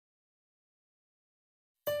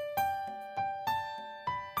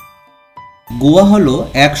গোয়া হলো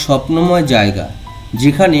এক স্বপ্নময় জায়গা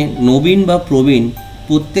যেখানে নবীন বা প্রবীণ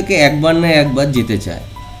প্রত্যেকে একবার না একবার যেতে চায়।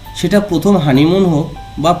 সেটা প্রথম হানিমুন হোক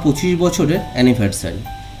বা 25 বছরের অ্যানিভার্সারি।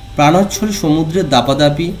 প্রাণোচ্ছল সমুদ্রের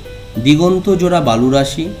দাপাদাপি, দিগন্ত জোড়া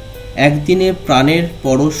বালুরাশি, একদিনে প্রাণের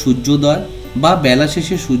পরশ সূর্যোদয় বা বেলা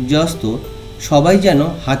শেষে সূর্যাস্ত সবাই যেন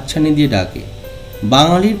হাতছানি দিয়ে ডাকে।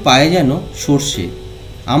 বাঙালির পায়ে যেন সর্ষে।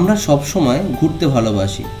 আমরা সবসময় ঘুরতে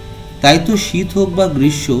ভালোবাসি, তাই তো শীত হোক বা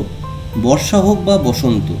গ্রীষ্ম, বর্ষা হোক বা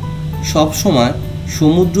বসন্ত, সবসময়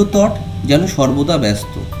সমুদ্র তট যেন সর্বদা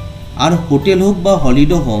ব্যস্ত। আর হোটেল হোক বা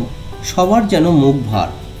হলিডে হোম, সবার যেন মুখ ভার,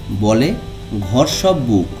 বলে ঘর সব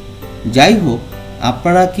বুক। যাই হোক,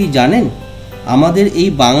 আপনারা কি জানেন আমাদের এই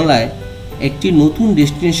বাংলায় একটি নতুন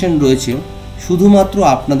ডেস্টিনেশন রয়েছে শুধুমাত্র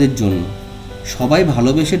আপনাদের জন্য। সবাই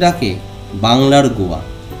ভালোবেসে ডাকে বাংলার গোয়া।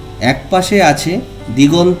 এক পাশে আছে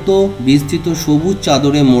দিগন্ত বিস্তৃত সবুজ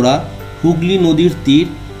চাদরে মোড়া হুগলি নদীর তীর,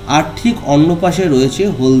 আর ঠিক অন্য পাশে রয়েছে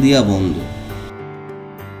হলদিয়া বন্দর।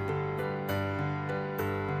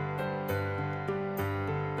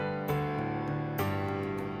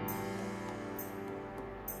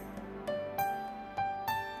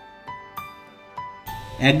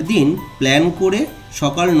 একদিন প্ল্যান করে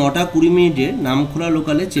সকাল 9:20 নামখোলা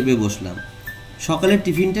লোকালে চেপে বসলাম। সকালের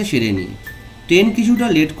টিফিনটা সেরে নিই। ট্রেন কিছুটা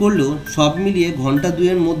লেট করলেও সব মিলিয়ে ঘন্টা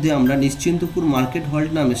দুয়ের মধ্যে আমরা নিশ্চিন্তপুর মার্কেট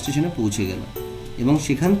হল্ট নামে স্টেশনে পৌঁছে গেলাম এবং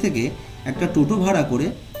সেখান থেকে একটা টোটো ভাড়া করে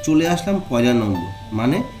চলে আসলাম পয়লা নম্বর,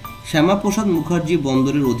 মানে শ্যামাপ্রসাদ মুখার্জি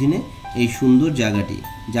বন্দরের অধীনে এই সুন্দর জায়গাটি,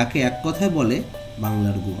 যাকে এক কথায় বলে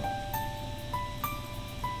বাংলার গোয়া।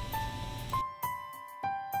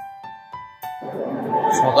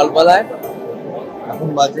 সকালবেলায় এখন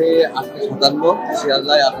বাজে 8:57,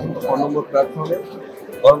 শিয়ালদায় এখন 6 নম্বর প্ল্যাটফর্মে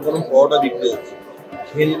গরম গরম পরোটা বিক্রি হচ্ছে।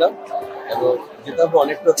 খেয়ে নিলাম এবং যেতে হবে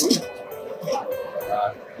অনেকটা দূর।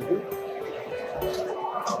 আর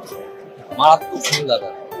মারাত্মক সুন্দর জায়গা।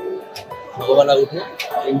 সকালবেলা উঠে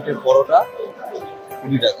 3টে পরোটা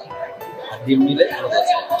 20 টাকা, আর ডিম নিলে 10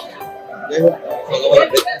 টাকা। যাই হোক, সকালবেলা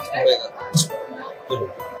ব্রেকফাস্ট হয়ে গেল।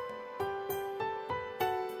 চলুন।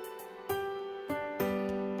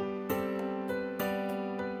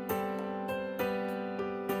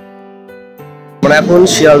 আমরা এখন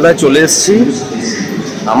শিয়ালদায় চলে এসেছি।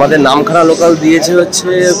 আমাদের নামখানা লোকাল দিয়েছে হচ্ছে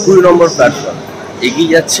 2 নম্বর প্ল্যাটফর্ম।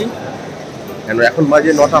 এগিয়ে যাচ্ছি কেন, এখন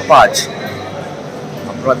বাজে 9:05।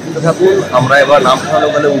 আপনারা দেখতে থাকুন। আমরা এবার নামখানা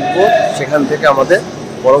লোকালে উঠবো, সেখান থেকে আমাদের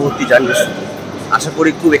পরবর্তী জার্নি শুরু। আশা করি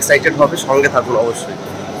খুব এক্সাইটেড হবে, সঙ্গে থাকুন অবশ্যই।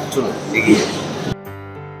 চলুন এগিয়ে যাই।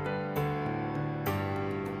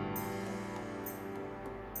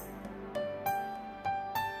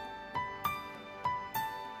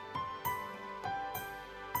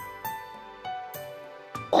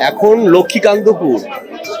 এখন লক্ষ্মীকান্তপুর,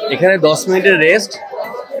 এখানে 10 মিনিটের রেস্ট।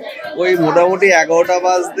 ওই মোটামুটি 11টা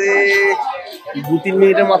বাজতে 2-3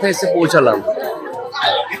 মিনিটের মাথায় এসে পৌঁছালাম।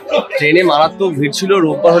 ট্রেনে মারাত্মক ভিড় ছিল।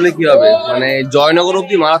 রোববার হলে কি হবে, মানে জয়নগর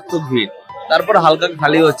অব্দি মারাত্মক ভিড়। তারপরে হালকা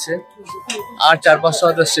খালি হচ্ছে, আর 4-500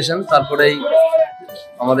 হয়তো স্টেশন, তারপরেই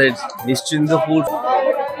আমাদের নিশ্চিন্তপুর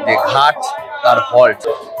যে ঘাট তার হল্ট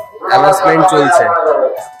অ্যানাউন্সমেন্ট চলছে।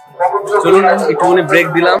 চলুন একটুখানি ব্রেক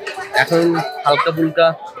দিলাম, এখন হালকা ফুলকা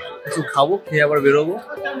কিছু খাবো, খেয়ে আবার বেরোবো।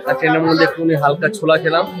 আর ট্রেনের মধ্যে একটুখানি হালকা ছোলা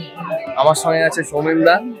খেলাম। আমার সঙ্গে আছে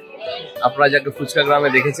সৌমেনদা, আপনারা যাকে ফুচকা গ্রামে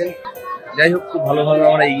দেখেছেন। যাই হোক, খুব ভালোভাবে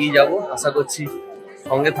আমরা এগিয়ে যাবো আশা করছি।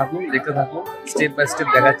 সঙ্গে থাকুন, দেখতে থাকুন, স্টেপ বাই স্টেপ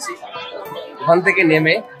দেখাচ্ছি। ওখান থেকে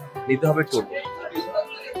নেমে নিতে হবে টোটো।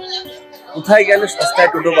 কোথায় গেলে সস্তায়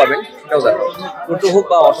টোটো পাবেন সেটাও দেখো। টোটো হোক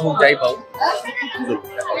বা অটো হোক, যাই পাও।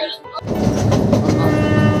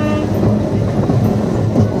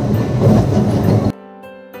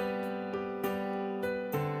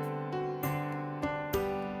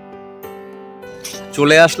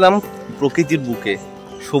 চলে আসলাম প্রকৃতির বুকে,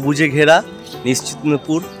 সবুজে ঘেরা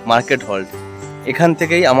নিশ্চিন্তপুর মার্কেট হল্ট। এখান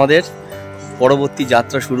থেকেই আমাদের পরবর্তী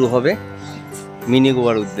যাত্রা শুরু হবে মিনি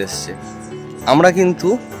গোয়ার উদ্দেশ্যে। আমরা কিন্তু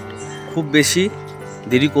খুব বেশি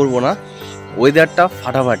দেরি করব না। ওয়েদারটা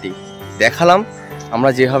ফাটাফাটি দেখালাম আমরা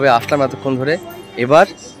যেভাবে আসলাম এতক্ষণ ধরে। এবার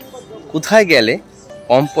কোথায় গেলে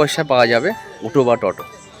কম পয়সা পাওয়া যাবে অটো বা টোটো,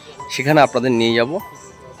 সেখানে আপনাদের নিয়ে যাব।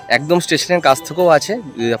 একদম স্টেশনের কাছ থেকেও আছে,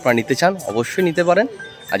 যদি আপনারা নিতে চান অবশ্যই নিতে পারেন।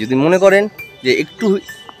 আর যদি মনে করেন যে একটু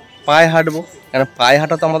পায়ে হাঁটবো, কেন পায়ে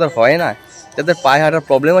হাঁটা তো আমাদের হয় না, যাদের পায়ে হাঁটার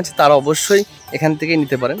প্রবলেম আছে তারা অবশ্যই এখান থেকে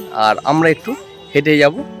নিতে পারেন। আর আমরা একটু হেঁটে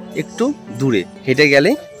যাব, একটু দূরে হেঁটে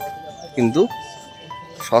গেলেই কিন্তু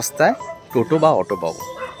সস্তায় টোটো বা অটো পাবো।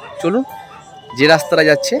 চলুন, যে রাস্তাটা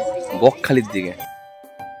যাচ্ছে বকখালির দিকে।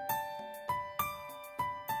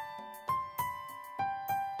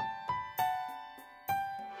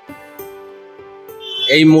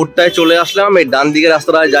 এই মোড়টায় চলে আসলাম। এই ডান দিকে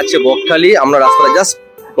রাস্তাটা যাচ্ছে বকখালি, আমরা রাস্তাটা জাস্ট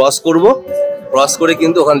ক্রস করব। ক্রস করে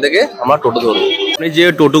কিন্তু ওখান থেকে আমরা টোটো ধরবো। আপনি যে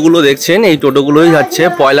টোটোগুলো দেখছেন এই টোটোগুলোই যাচ্ছে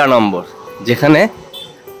পয়লা নম্বর, যেখানে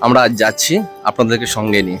আমরা আজ যাচ্ছি আপনাদেরকে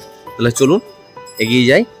সঙ্গে নিয়ে। তাহলে চলুন এগিয়ে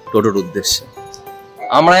যাই টোটোর উদ্দেশ্যে।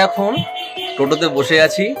 আমরা এখন টোটোতে বসে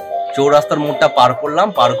আছি, চৌরাস্তার মোড়টা পার করলাম,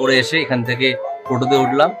 পার করে এসে এখান থেকে টোটোতে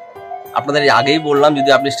উঠলাম। আপনাদের আগেই বললাম, যদি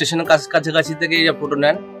আপনি স্টেশনের কাছাকাছি থেকে টোটো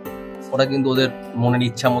নেন, ওরা কিন্তু ওদের মনের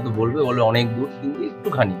ইচ্ছা মতো বলবে, বলে অনেক দূর, কিন্তু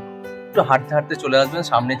একটুখানি একটু হাঁটতে হাঁটতে চলে আসবেন।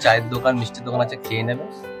 সামনে চায়ের দোকান, মিষ্টির দোকান আছে, খেয়ে নেবেন।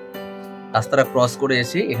 রাস্তাটা ক্রস করে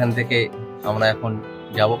এসে এখান থেকে আমরা এখন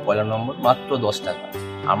যাব পয়লা নম্বর, মাত্র 10 টাকা।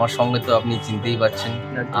 আমার সঙ্গে তো আপনি চিনতেই পারছেন,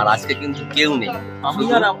 আর আজকে কিন্তু কেউ নেই, আমি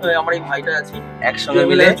আর আমার এই ভাইটা আছি, একসঙ্গে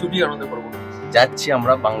মিলে ছুটি আনন্দ করবো। যাচ্ছি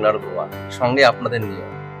আমরা বাংলার গোয়া, সঙ্গে আপনাদের নিয়ে।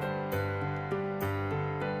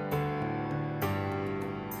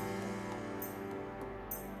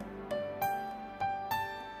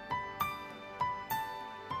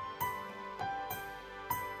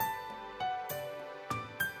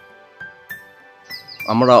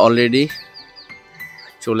 আমরা অলরেডি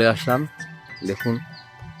চলে আসলাম। দেখুন,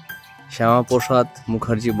 শ্যামাপ্রসাদ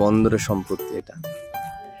মুখার্জি বন্দরের সম্পত্তি এটা।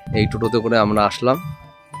 এই টোটোতে করে আমরা আসলাম,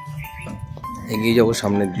 এগিয়ে যাবো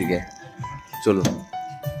সামনের দিকে। চলুন।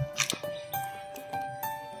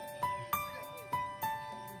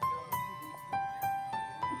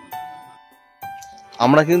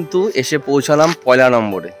 আমরা কিন্তু এসে পৌঁছালাম পয়লা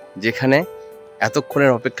নম্বরে, যেখানে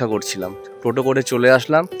এতক্ষণের অপেক্ষা করছিলাম। টোটো করে চলে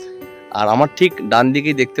আসলাম, আর আমার ঠিক ডান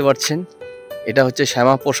দিকেই দেখতে পাচ্ছেন, এটা হচ্ছে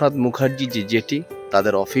শ্যামাপ্রসাদ মুখার্জি যে জেটি,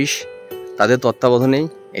 তাদের অফিস, তাদের তত্ত্বাবধানেই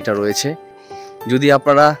এটা রয়েছে। যদি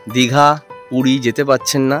আপনারা দীঘা পুরী যেতে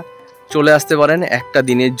পারছেন না, চলে আসতে পারেন একটা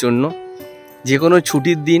দিনের জন্য। যে কোনো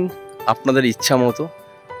ছুটির দিন আপনাদের ইচ্ছা মতো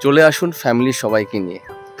চলে আসুন ফ্যামিলির সবাইকে নিয়ে।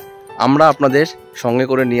 আমরা আপনাদের সঙ্গে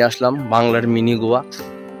করে নিয়ে আসলাম বাংলার মিনি গোয়া,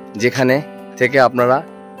 যেখানে থেকে আপনারা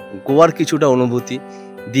গোয়ার কিছুটা অনুভূতি,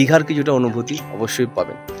 দীঘার কিছুটা অনুভূতি অবশ্যই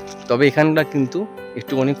পাবেন। তবে এখানটা কিন্তু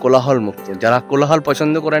একটুখানি কোলাহল মুক্ত। যারা কোলাহল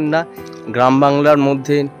পছন্দ করেন না, গ্রাম বাংলার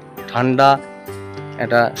মধ্যে ঠান্ডা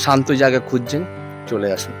একটা শান্ত জায়গা খুঁজছেন, চলে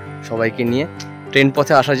আসুন সবাইকে নিয়ে। ট্রেন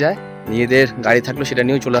পথে আসা যায়, নিজেদের গাড়ি থাকলে সেটা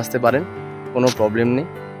নিয়েও চলে আসতে পারেন, কোনো প্রবলেম নেই।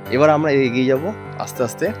 এবার আমরা এগিয়ে যাব আস্তে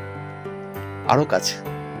আস্তে, আরও কাছে,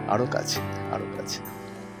 আরও কাছে, আরও কাছে।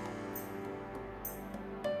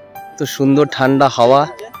 তো সুন্দর ঠান্ডা হাওয়া,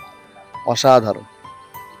 অসাধারণ।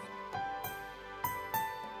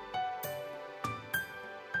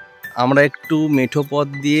 আমরা একটু মেঠো পথ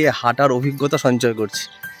দিয়ে হাঁটার অভিজ্ঞতা সঞ্চয় করছি।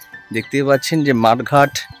 দেখতেই পাচ্ছেন যে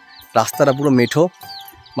মাঠঘাট, রাস্তাটা পুরো মেঠো,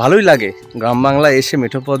 ভালোই লাগে গ্রাম বাংলায় এসে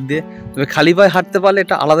মেঠো পথ দিয়ে। তবে খালি পায়ে হাঁটতে পারলে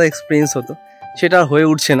একটা আলাদা এক্সপিরিয়েন্স হতো, সেটা আর হয়ে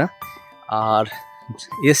উঠছে না। আর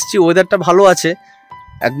এসছি, ওয়েদারটা ভালো আছে,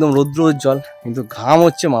 একদম রৌদ্র উজ্জ্বল, কিন্তু ঘাম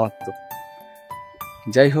হচ্ছে মারাত্মক।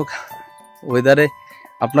 যাই হোক, ওয়েদারে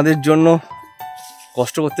আপনাদের জন্য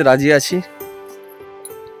কষ্ট করতে রাজি আছি,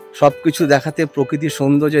 সব কিছু দেখাতে, প্রকৃতির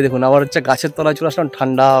সৌন্দর্য দেখুন। আবার হচ্ছে গাছের তলায় চলে আসলাম,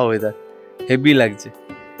 ঠান্ডা ওয়েদার, হেভি লাগছে।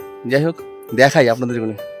 যাই হোক, দেখাই আপনাদের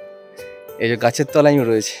জন্য, এই যে গাছের তলায় আমি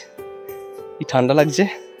রয়েছি, কি ঠান্ডা লাগছে,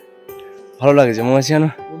 ভালো লাগছে, মনে হচ্ছে যেন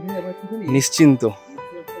নিশ্চিন্ত।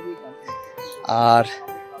 আর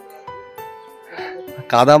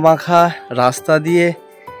কাদা মাখা রাস্তা দিয়ে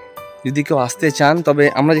যদি কেউ আসতে চান, তবে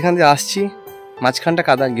আমরা যেখান থেকে আসছি মাঝখানটা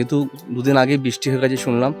কাদা, যেহেতু দুদিন আগে বৃষ্টি হয়ে গেছে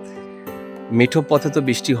শুনলাম। মেঠো পথে তো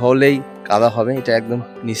বৃষ্টি হলেই কাদা হবে, এটা একদম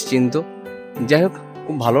নিশ্চিন্ত। যাই হোক,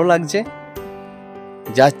 খুব ভালো লাগছে,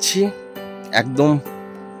 যাচ্ছি একদম।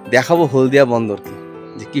 দেখাবো হলদিয়া বন্দরকে,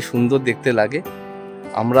 যে কি সুন্দর দেখতে লাগে।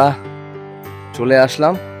 আমরা চলে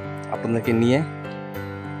আসলাম আপনাদেরকে নিয়ে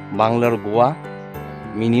বাংলার গোয়া,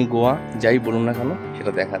 মিনি গোয়া, যাই বলুন না কেন,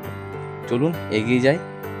 সেটা দেখাতে। চলুন এগিয়ে যাই,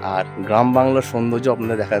 আর গ্রাম বাংলার সৌন্দর্য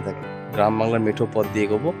আপনাদের দেখাতে থাকে। গ্রাম বাংলার মেঠো পথ দিয়ে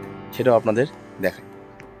এগোবো, সেটাও আপনাদের দেখায়।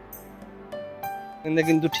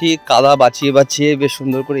 কিন্তু ঠিক কাদা বাঁচিয়ে বাঁচিয়ে বেশ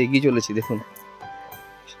সুন্দর করে এগিয়ে চলেছি। দেখুন,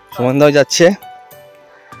 সুমনদাও যাচ্ছে,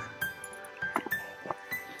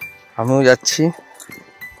 আমিও যাচ্ছি।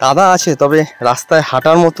 কাদা আছে, তবে রাস্তায়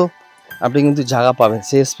হাঁটার মতো আপনি কিন্তু জায়গা পাবেন,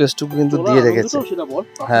 সেই স্পেসটুকু কিন্তু দিয়ে রেখেছে।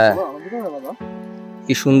 হ্যাঁ,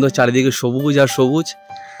 কি সুন্দর চারিদিকে সবুজ আর সবুজ,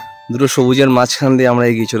 দুটো সবুজের মাঝখান দিয়ে আমরা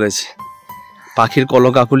এগিয়ে চলেছি। পাখির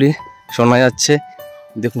কলকাকুলি শোনা যাচ্ছে।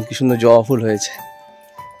 দেখুন কি সুন্দর জবা ফুল হয়েছে,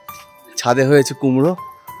 ছাদে হয়েছে কুমড়ো।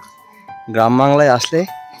 গ্রাম বাংলায় আসলে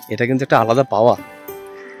এটা কিন্তু একটা আলাদা পাওয়া,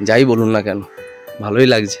 যাই বলুন না কেন, ভালোই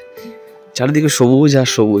লাগছে। চারিদিকে সবুজ আর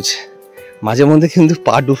সবুজ, মাঝে মধ্যে কিন্তু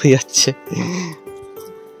পা ডুবে যাচ্ছে,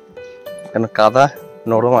 কেন কাদা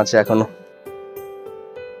নরম আছে এখনো।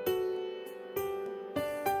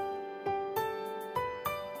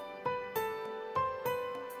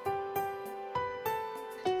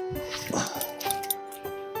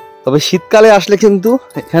 তবে শীতকালে আসলে কিন্তু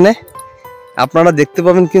এখানে আপনারা দেখতে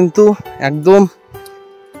পাবেন কিন্তু একদম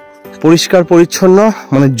পরিষ্কার পরিচ্ছন্ন,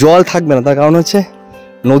 মানে জল থাকবে না। তার কারণ হচ্ছে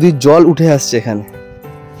নদীর জল উঠে আসছে এখানে।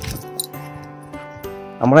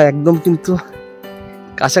 আমরা একদম কিন্তু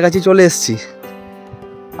কাছাকাছি চলে এসেছি।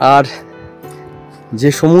 আর যে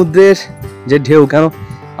সমুদ্রের যে ঢেউ, কেন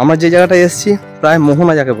আমরা যে জায়গাটায় এসেছি প্রায়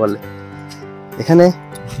মোহনা যাকে বলে, এখানে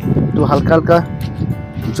একটু হালকা হালকা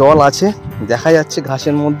জল আছে, দেখা যাচ্ছে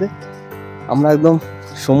ঘাসের মধ্যে। আমরা একদম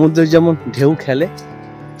সমুদ্রের যেমন ঢেউ খেলে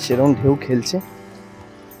সেরকম ঢেউ খেলছে।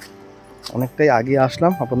 অনেকটাই আগে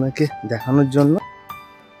আসলাম আপনাদেরকে দেখানোর জন্য।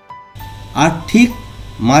 আর ঠিক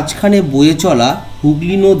মাঝখানে বয়ে চলা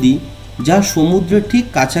হুগলি নদী, যা সমুদ্রের ঠিক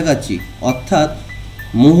কাছাকাছি, অর্থাৎ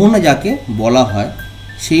মোহনা যাকে বলা হয়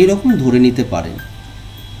সেই রকম ধরে নিতে পারেন।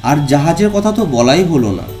 আর জাহাজের কথা তো বলাই হলো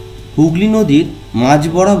না। হুগলি নদীর মাঝ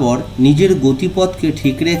বরাবর নিজের গতিপথকে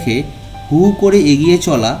ঠিক রেখে হু করে এগিয়ে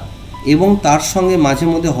চলা এবং তার সঙ্গে মাঝে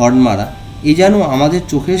মধ্যে হর্ন মারা, এ যেন আমাদের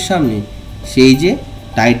চোখের সামনে সেই যে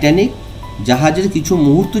টাইটানিক জাহাজের কিছু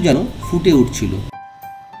মুহূর্ত যেন ফুটে উঠছিল।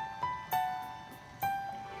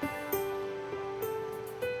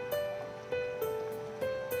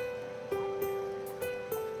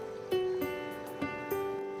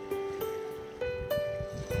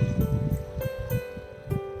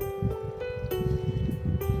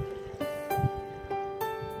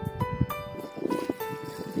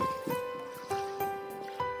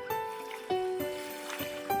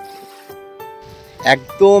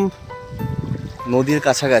 একদম নদীর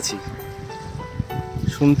কাছাকাছি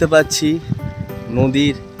শুনতে পাচ্ছি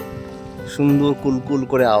নদীর সুন্দর কুলকুল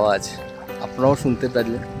করে আওয়াজ, আপনারাও শুনতে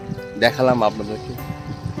পারলেন, দেখালাম আপনাদেরকে।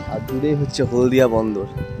 আর দূরেই হচ্ছে হলদিয়া বন্দর,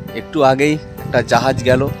 একটু আগেই একটা জাহাজ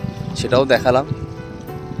গেল, সেটাও দেখালাম।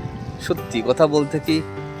 সত্যি কথা বলতে কি,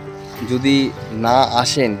 যদি না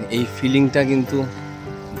আসেন এই ফিলিংটা কিন্তু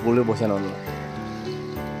বলে বোঝানোর না।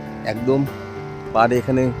 একদম পাড়ে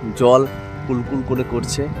এখানে জল কুলকুল করে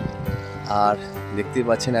করছে, আর দেখতেই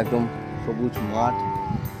পাচ্ছেন একদম সবুজ মাঠ।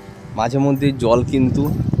 মাঝে মধ্যে জল কিন্তু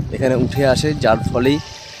এখানে উঠে আসে, যার ফলেই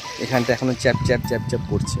এখানটা এখনো চ্যাপ চ্যাপ চ্যাপ চ্যাপ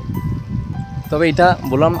করছে। তবে এটা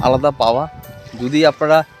বললাম আলাদা পাওয়া, যদি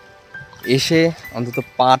আপনারা এসে অন্তত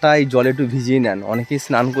পাটা এই জলে একটু ভিজিয়ে নেন। অনেকেই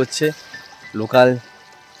স্নান করছে, লোকাল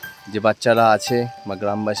যে বাচ্চারা আছে বা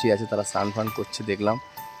গ্রামবাসী আছে তারা স্নান ফান করছে দেখলাম।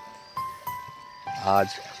 আর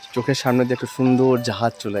চোখের সামনে দিয়ে একটা সুন্দর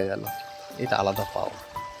জাহাজ চলে গেল, এটা আলাদা পাওয়া।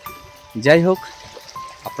 যাই হোক,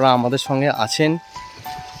 আপনারা আমাদের সঙ্গে আছেন,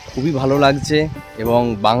 খুবই ভালো লাগছে। এবং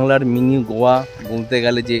বাংলার মিনি গোয়া বলতে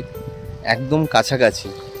গেলে যে একদম কাছাকাছি,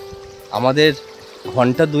 আমাদের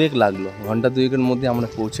ঘন্টা দুয়েক লাগলো, ঘন্টা দুয়েকের মধ্যে আমরা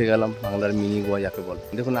পৌঁছে গেলাম বাংলার মিনি গোয়া যাকে বলে।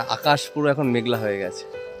 দেখুন আকাশ পুরো এখন মেঘলা হয়ে গেছে,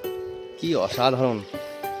 কি অসাধারণ,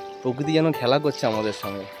 প্রকৃতি যেন খেলা করছে আমাদের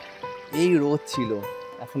সঙ্গে। এই রোদ ছিল,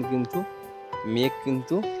 এখন কিন্তু মেঘ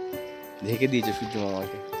কিন্তু ঢেকে দিয়েছে সূর্য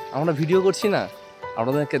মামাকে। আমরা ভিডিও করছি না,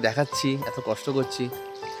 আপনাদেরকে দেখাচ্ছি, এত কষ্ট করছি,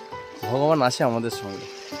 ভগবান আছে আমাদের সঙ্গে।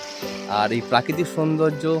 আর এই প্রাকৃতিক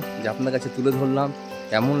সৌন্দর্য যে আপনার কাছে তুলে ধরলাম,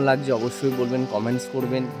 কেমন লাগছে অবশ্যই বলবেন, কমেন্টস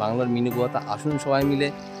করবেন। বাংলার মিনি গোয়াতে আসুন সবাই মিলে,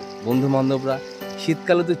 বন্ধু বান্ধবরা।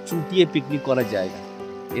 শীতকালে তো চুটিয়ে পিকনিক করার জায়গা,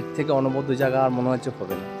 এর থেকে অনবদ্য জায়গা আর মনে হচ্ছে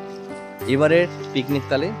হবে না। এবারের পিকনিক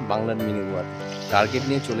তালে বাংলার মিনি গোয়াতে টার্গেট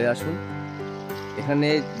নিয়ে চলে আসুন। এখানে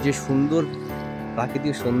যে সুন্দর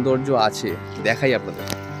প্রাকৃতিক সৌন্দর্য আছে দেখাই আপনাদের।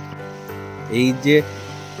 এই যে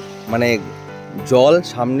মানে জল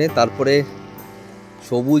সামনে, তারপরে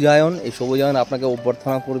সবুজায়ন, এই সবুজায়ন আপনাকে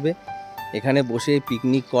অভ্যর্থনা করবে। এখানে বসে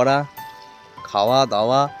পিকনিক করা, খাওয়া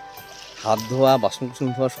দাওয়া, হাত ধোয়া, বাসন কুসন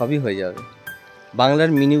ধোয়া সবই হয়ে যাবে।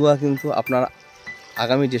 বাংলার মিনি গোয়া কিন্তু আপনার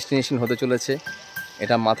আগামী ডেস্টিনেশন হতে চলেছে,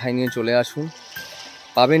 এটা মাথায় নিয়ে চলে আসুন।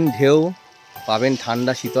 পাবেন ঢেউ, পাবেন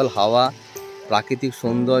ঠান্ডা শীতল হাওয়া, প্রাকৃতিক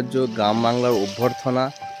সৌন্দর্য, গ্রাম বাংলার অভ্যর্থনা।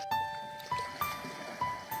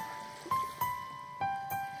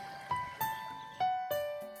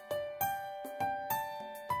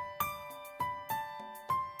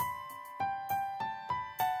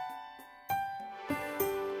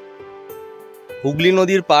 হুগলি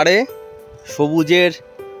নদীর পাড়ে সবুজের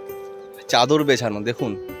চাদর বেছানো,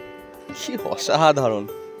 দেখুন কি অসাধারণ,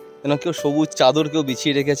 যেন কেউ সবুজ চাদর কেউ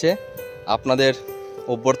বিছিয়ে রেখেছে, আপনাদের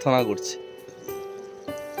অভ্যর্থনা করছে।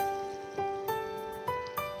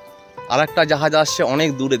 আর একটা জাহাজ আসছে অনেক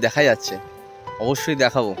দূরে, দেখা যাচ্ছে, অবশ্যই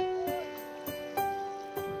দেখাবো।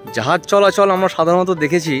 জাহাজ চলাচল আমরা সাধারণত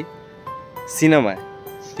দেখেছি সিনেমায়,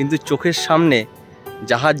 কিন্তু চোখের সামনে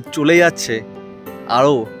জাহাজ চলে যাচ্ছে,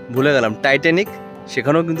 আরও ভুলে গেলাম টাইটানিক,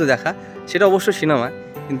 সেখানেও কিন্তু দেখা, সেটা অবশ্য সিনেমায়,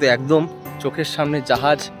 কিন্তু একদম চোখের সামনে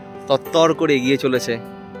জাহাজ তত্তর করে এগিয়ে চলেছে,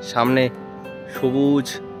 সামনে সবুজ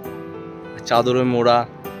চাদরে মোড়া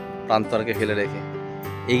প্রান্তরকে ফেলে রেখে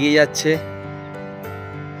এগিয়ে যাচ্ছে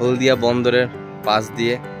হলদিয়া বন্দরের পাশ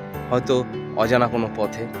দিয়ে, হয়তো অজানা কোনো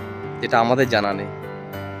পথে, যেটা আমাদের জানা নেই।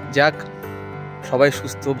 যাক, সবাই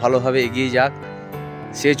সুস্থ ভালোভাবে এগিয়ে যাক,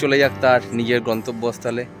 সে চলে যাক তার নিজের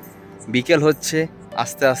গন্তব্যস্থলে। বিকেল হচ্ছে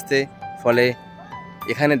আস্তে আস্তে, ফলে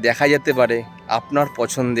এখানে দেখা যেতে পারে আপনার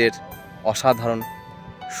পছন্দের অসাধারণ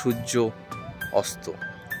সূর্য অস্ত।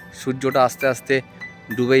 সূর্যটা আস্তে আস্তে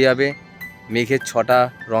ডুবে যাবে, মেঘের ছটা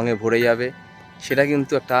রঙে ভরে যাবে, সেটা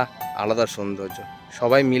কিন্তু একটা আলাদা সৌন্দর্য।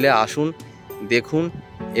 সবাই মিলে আসুন, দেখুন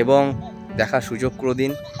এবং দেখার সুযোগ করে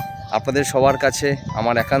দিন। আপনাদের সবার কাছে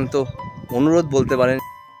আমার একান্ত অনুরোধ বলতে পারেন।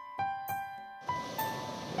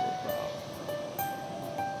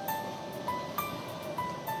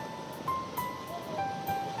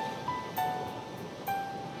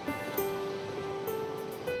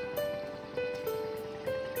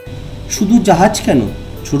 শুধু জাহাজ কেন,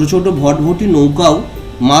 ছোট ছোট ভটভটি নৌকাও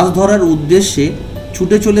মাছ ধরার উদ্দেশ্যে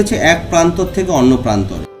ছুটে চলেছে এক প্রান্তর থেকে অন্য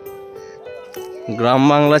প্রান্তরে। গ্রাম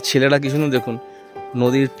বাংলার ছেলেরা কি শুনুন, দেখুন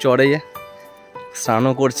নদীর চড়ে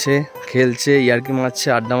স্নানও করছে, খেলছে, ইয়ার্কি মারছে,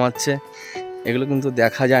 আড্ডা মারছে। এগুলো কিন্তু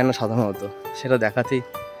দেখা যায় না সাধারণত। সেটা দেখাতেই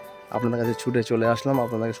আপনাদের কাছে ছুটে চলে আসলাম,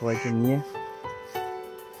 আপনাদের সবাইকে নিয়ে।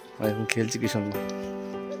 এখন খেলছি কি সুন্দর,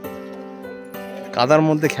 কাদার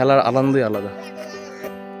মধ্যে খেলার আনন্দই আলাদা।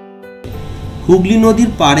 হুগলি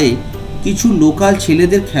নদীর পাড়ে কিছু লোকাল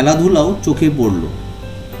ছেলেদের খেলাধুলাও চোখে পড়ল।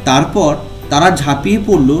 তারপর তারা ঝাঁপিয়ে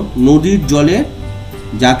পড়ল নদীর জলে,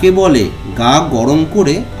 যাকে বলে গা গরম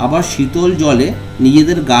করে আবার শীতল জলে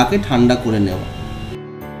নিজেদের গাকে ঠান্ডা করে নেওয়া।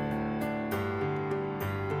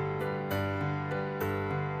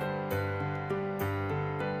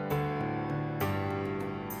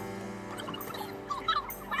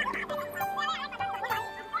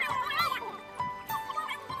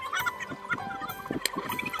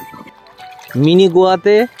 মিনি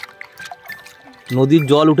গোয়াতে নদীর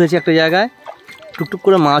জল উঠেছে একটা জায়গায়, টুকটুক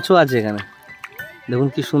করে মাছও আছে এখানে। দেখুন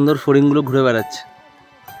কি সুন্দর ফড়িংগুলো ঘুরে বেড়াচ্ছে।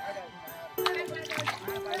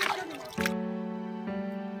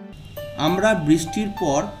 আমরা বৃষ্টির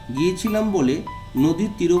পর গিয়েছিলাম বলে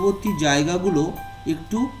নদীর তীরবর্তী জায়গাগুলো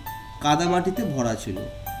একটু কাদামাটিতে ভরা ছিল,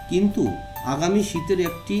 কিন্তু আগামী শীতের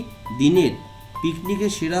একটি দিনের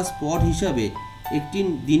পিকনিকের সেরা স্পট হিসাবে একটি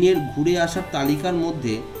দিনের ঘুরে আসার তালিকার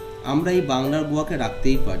মধ্যে আমরা এই বাংলার গোয়াকে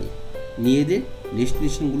রাখতেই পারি নিজেদের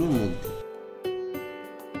ডেস্টিনেশনগুলোর মধ্যে।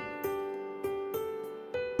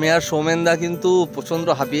 আমি আর সৌমেনদা কিন্তু প্রচণ্ড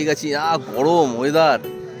হাঁপিয়ে গেছি। গরম ওয়েদার,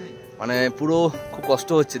 মানে পুরো খুব কষ্ট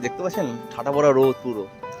হচ্ছে। দেখতে পাচ্ছেন ঠাটা পড়া রোদ পুরো।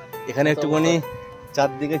 এখানে একটুখানি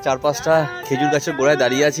চারদিকে 4-5টা খেজুর গাছের গোড়ায়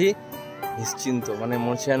দাঁড়িয়ে আছি, নিশ্চিন্ত, মানে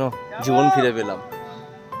মনে হচ্ছে যেন জীবন ফিরে পেলাম।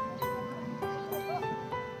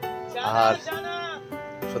 আর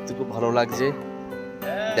সত্যি খুব ভালো লাগছে,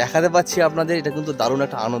 দেখাতে পাচ্ছি আপনাদের। এটা কিন্তু দারুণ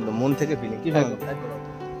একটা আনন্দ, মন থেকে ফিলিং। কি ভাই,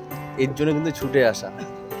 এর জন্য কিন্তু ছুটে আসা।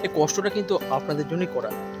 এই কষ্টটা কিন্তু আপনাদের জন্যই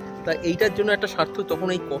করা, তাই এইটার জন্য একটা সার্থক। তখন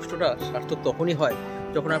এই কষ্টটা সার্থক তখনই হয়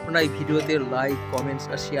যখন আপনারা এই ভিডিওতে লাইক, কমেন্টস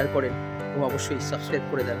আর শেয়ার করেন এবং অবশ্যই সাবস্ক্রাইব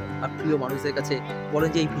করে দেন। আর প্রিয় মানুষদের কাছে বলেন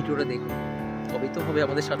যে এই ভিডিওটা দেখুন, তবেই তো হবে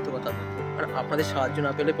আমাদের সার্থকতা। আর আপনাদের সাহায্য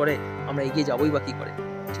না পেলে পরে আমরা এগিয়ে যাবোই বা কী করে।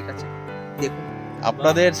 ঠিক আছে, দেখুন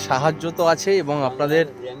আপনাদের সাহায্য তো আছে এবং আপনাদের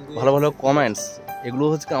ভালো ভালো কমেন্টস, এগুলো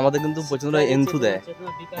হচ্ছে আমাদের কিন্তু প্রচণ্ড এন্থু দেয়।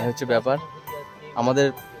 এই হচ্ছে ব্যাপার, আমাদের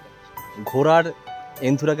ঘোরার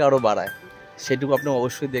এন্থুটাকে আরও বাড়ায়। সেটুকু আপনি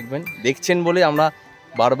অবশ্যই দেখবেন, দেখছেন বলে আমরা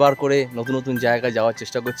বারবার করে নতুন নতুন জায়গায় যাওয়ার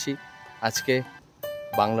চেষ্টা করছি। আজকে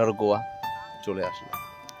বাংলার গোয়া চলে আসলো।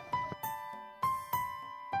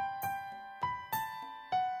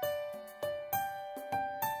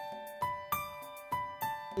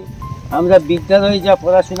 আমরা বিদ্যালয়ে যা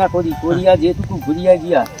পড়াশোনা করিয়া যেটুকু ঘুরিয়া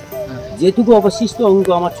গিয়া যেটুকু অবশিষ্ট অঙ্গ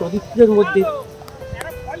আমার চরিত্রের মধ্যে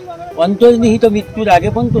অন্তর্নিহিত মৃত্যুর আগে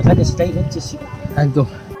পর্যন্ত থাকে, সেটাই হচ্ছে শিক্ষা। একদম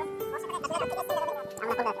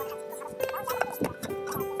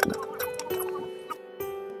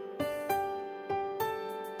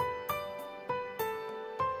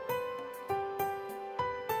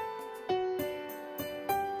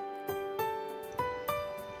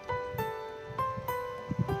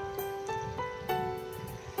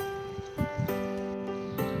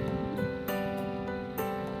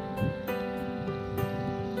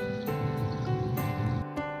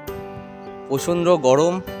প্রচণ্ড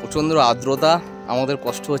গরম, প্রচণ্ড আর্দ্রতা, আমাদের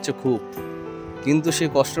কষ্ট হচ্ছে খুব, কিন্তু সেই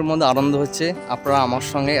কষ্টের মধ্যে আনন্দ হচ্ছে। আপনারা আমার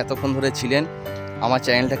সঙ্গে এতক্ষণ ধরে ছিলেন, আমার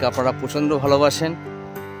চ্যানেলটাকে আপনারা প্রচণ্ড ভালোবাসেন।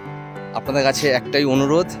 আপনাদের কাছে একটাই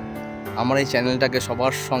অনুরোধ, আমার এই চ্যানেলটাকে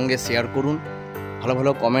সবার সঙ্গে শেয়ার করুন, ভালো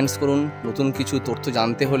ভালো কমেন্টস করুন। নতুন কিছু তথ্য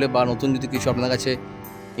জানতে হলে বা নতুন যদি কিছু আপনাদের কাছে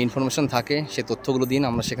ইনফরমেশন থাকে, সেই তথ্যগুলো দিন,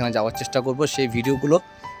 আমরা সেখানে যাওয়ার চেষ্টা করব, সেই ভিডিওগুলো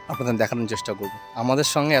আপনাদের দেখানোর চেষ্টা করব। আমাদের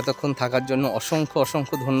সঙ্গে এতক্ষণ থাকার জন্য অসংখ্য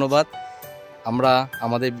অসংখ্য ধন্যবাদ। আমরা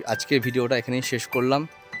আমাদের আজকের ভিডিওটা এখানেই শেষ করলাম।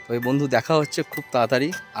 তবে বন্ধু, দেখা হচ্ছে খুব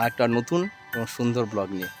তাড়াতাড়ি আর একটা নতুন এবং সুন্দর ব্লগ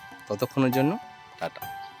নিয়ে। ততক্ষণের জন্য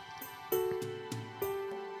টাটা।